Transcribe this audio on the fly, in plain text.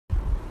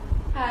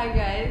Hi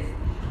guys.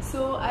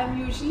 So I'm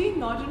usually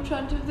not in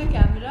front of the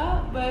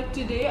camera, but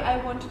today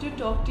I wanted to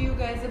talk to you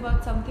guys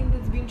about something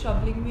that's been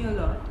troubling me a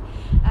lot.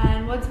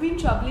 And what's been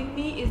troubling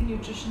me is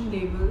nutrition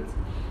labels.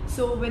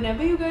 So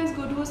whenever you guys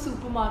go to a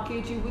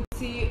supermarket, you would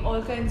see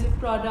all kinds of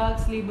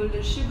products labeled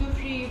as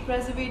sugar-free,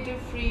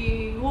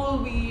 preservative-free, whole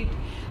wheat,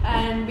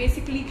 and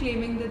basically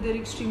claiming that they're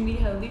extremely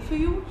healthy for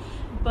you.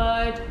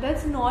 But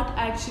that's not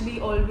actually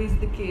always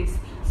the case.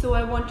 So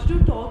I wanted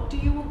to talk to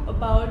you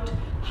about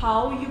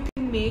how you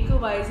can make a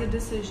wiser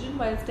decision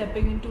while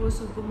stepping into a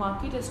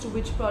supermarket as to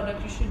which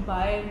product you should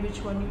buy and which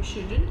one you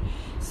shouldn't.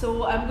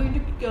 So I'm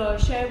going to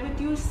share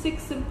with you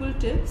 6 simple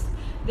tips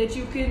that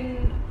you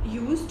can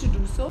use to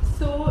do so.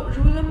 So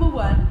rule number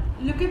 1,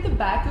 look at the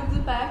back of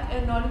the pack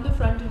and not in the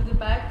front of the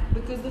pack,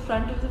 because the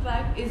front of the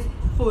pack is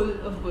full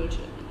of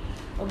bullshit.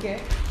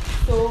 Okay,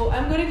 so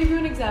I'm going to give you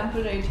an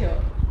example right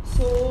here.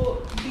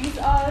 So these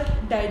are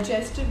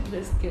digestive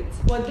biscuits.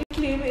 What they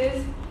claim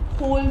is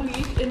whole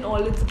wheat in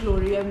all its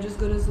glory. I'm just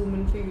going to zoom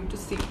in for you to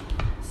see.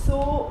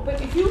 So,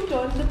 but if you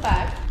turn the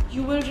pack,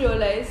 you will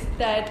realize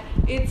that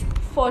it's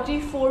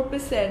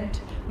 44%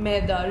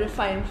 maida,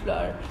 refined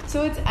flour.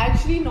 So it's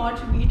actually not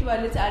wheat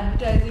while it's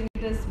advertising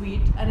it as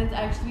wheat, and it's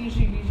actually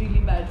really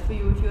bad for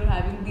you if you're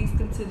having these,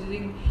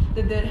 considering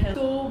that they're healthy.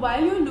 So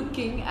while you're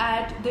looking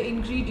at the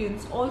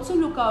ingredients, also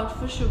look out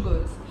for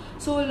sugars.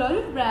 So a lot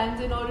of brands,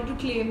 in order to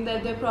claim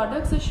that their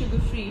products are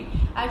sugar-free,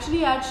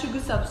 actually add sugar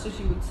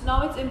substitutes.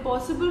 Now it's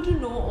impossible to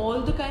know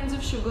all the kinds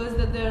of sugars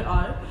that there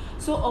are,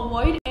 so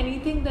avoid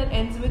anything that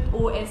ends with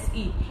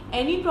OSE.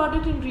 Any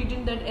product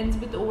ingredient that ends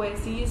with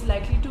OSE is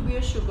likely to be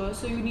a sugar,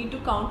 so you need to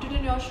count it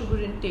in your sugar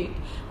intake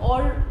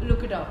or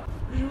look it up.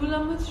 Rule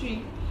number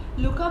 3,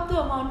 look up the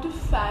amount of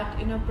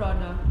fat in a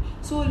product.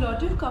 So a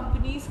lot of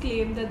companies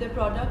claim that their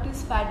product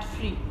is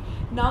fat-free.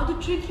 Now the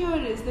trick here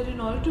is that in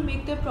order to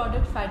make their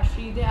product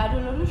fat-free, they add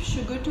a lot of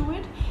sugar to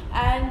it,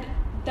 and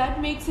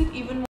that makes it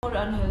even more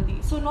unhealthy.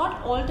 So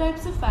not all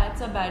types of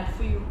fats are bad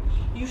for you.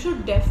 You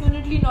should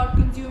definitely not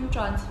consume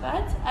trans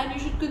fats, and you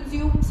should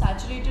consume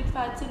saturated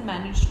fats in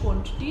managed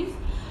quantities.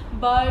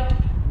 But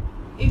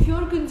if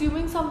you're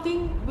consuming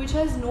something which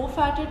has no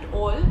fat at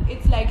all,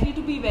 it's likely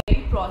to be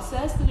very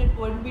processed and it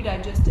won't be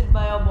digested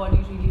by our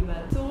body really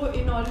well. So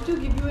in order to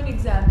give you an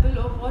example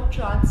of what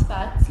trans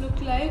fats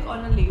look like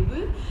on a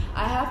label,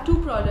 I have 2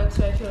 products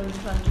right here in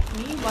front of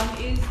me.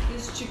 One is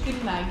this chicken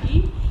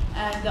Maggi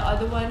and the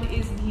other one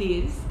is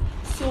Lay's.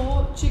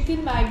 So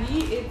chicken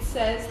Maggi, it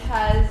says,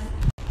 has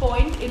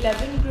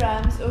 0.11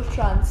 grams of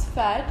trans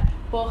fat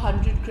per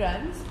 100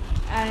 grams,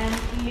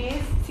 and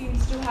Lay's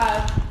seems to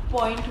have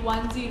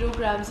 0.10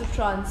 grams of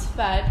trans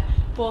fat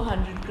per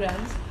 100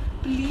 grams.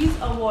 Please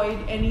avoid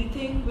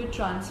anything with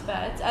trans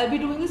fats. I'll be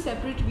doing a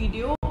separate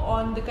video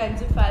on the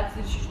kinds of fats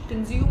that you should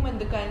consume and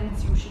the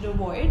kinds you should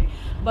avoid,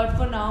 but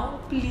for now,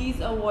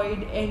 please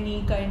avoid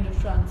any kind of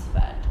trans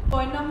fat.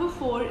 Point number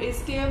 4 is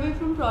stay away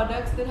from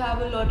products that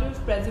have a lot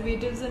of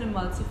preservatives and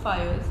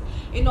emulsifiers.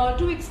 In order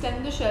to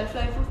extend the shelf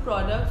life of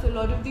products, a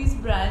lot of these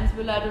brands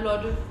will add a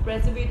lot of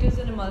preservatives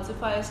and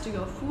emulsifiers to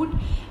your food,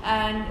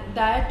 and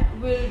that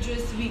will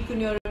just weaken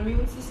your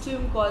immune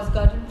system, cause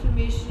gut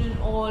inflammation and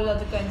all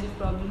other kinds of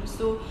problems.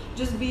 So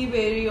just be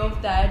wary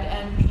of that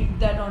and read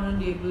that on a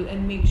label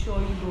and make sure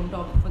you don't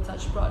opt for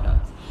such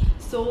products.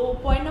 So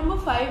point number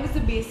 5 is the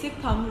basic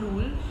thumb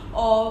rule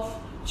of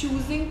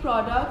choosing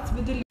products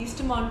with the least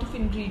amount of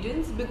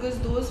ingredients, because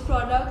those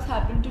products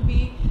happen to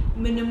be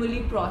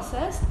minimally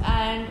processed,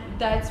 and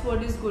that's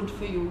what is good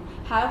for you.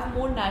 Have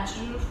more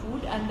natural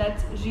food, and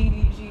that's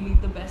really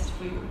the best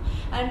for you.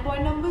 And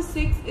point number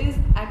 6 is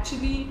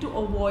actually to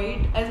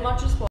avoid as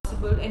much as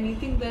possible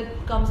anything that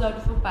comes out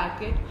of a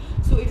packet.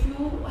 So if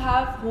you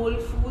have whole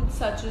foods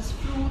such as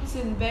fruits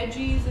and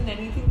veggies and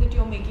anything that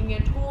you're making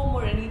at home,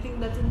 or anything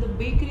that's in the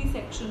bakery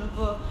section of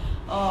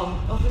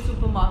a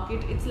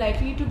supermarket, it's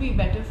likely to be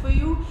better for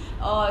you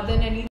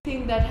than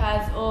anything that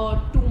has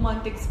a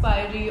 2-month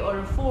expiry or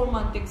a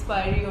 4-month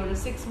expiry or a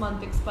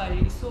 6-month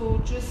expiry.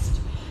 So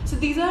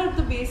these are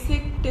the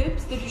basic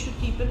tips that you should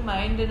keep in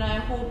mind, and I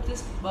hope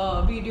this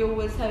video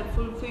was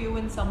helpful for you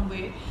in some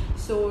way.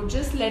 So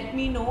just let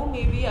me know.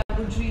 Maybe I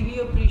would really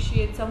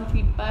appreciate some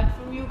feedback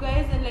from you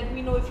guys, and let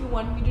me know if you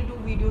want me to do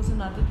videos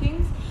on other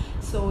things.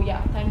 So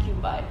yeah, thank you,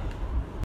 bye.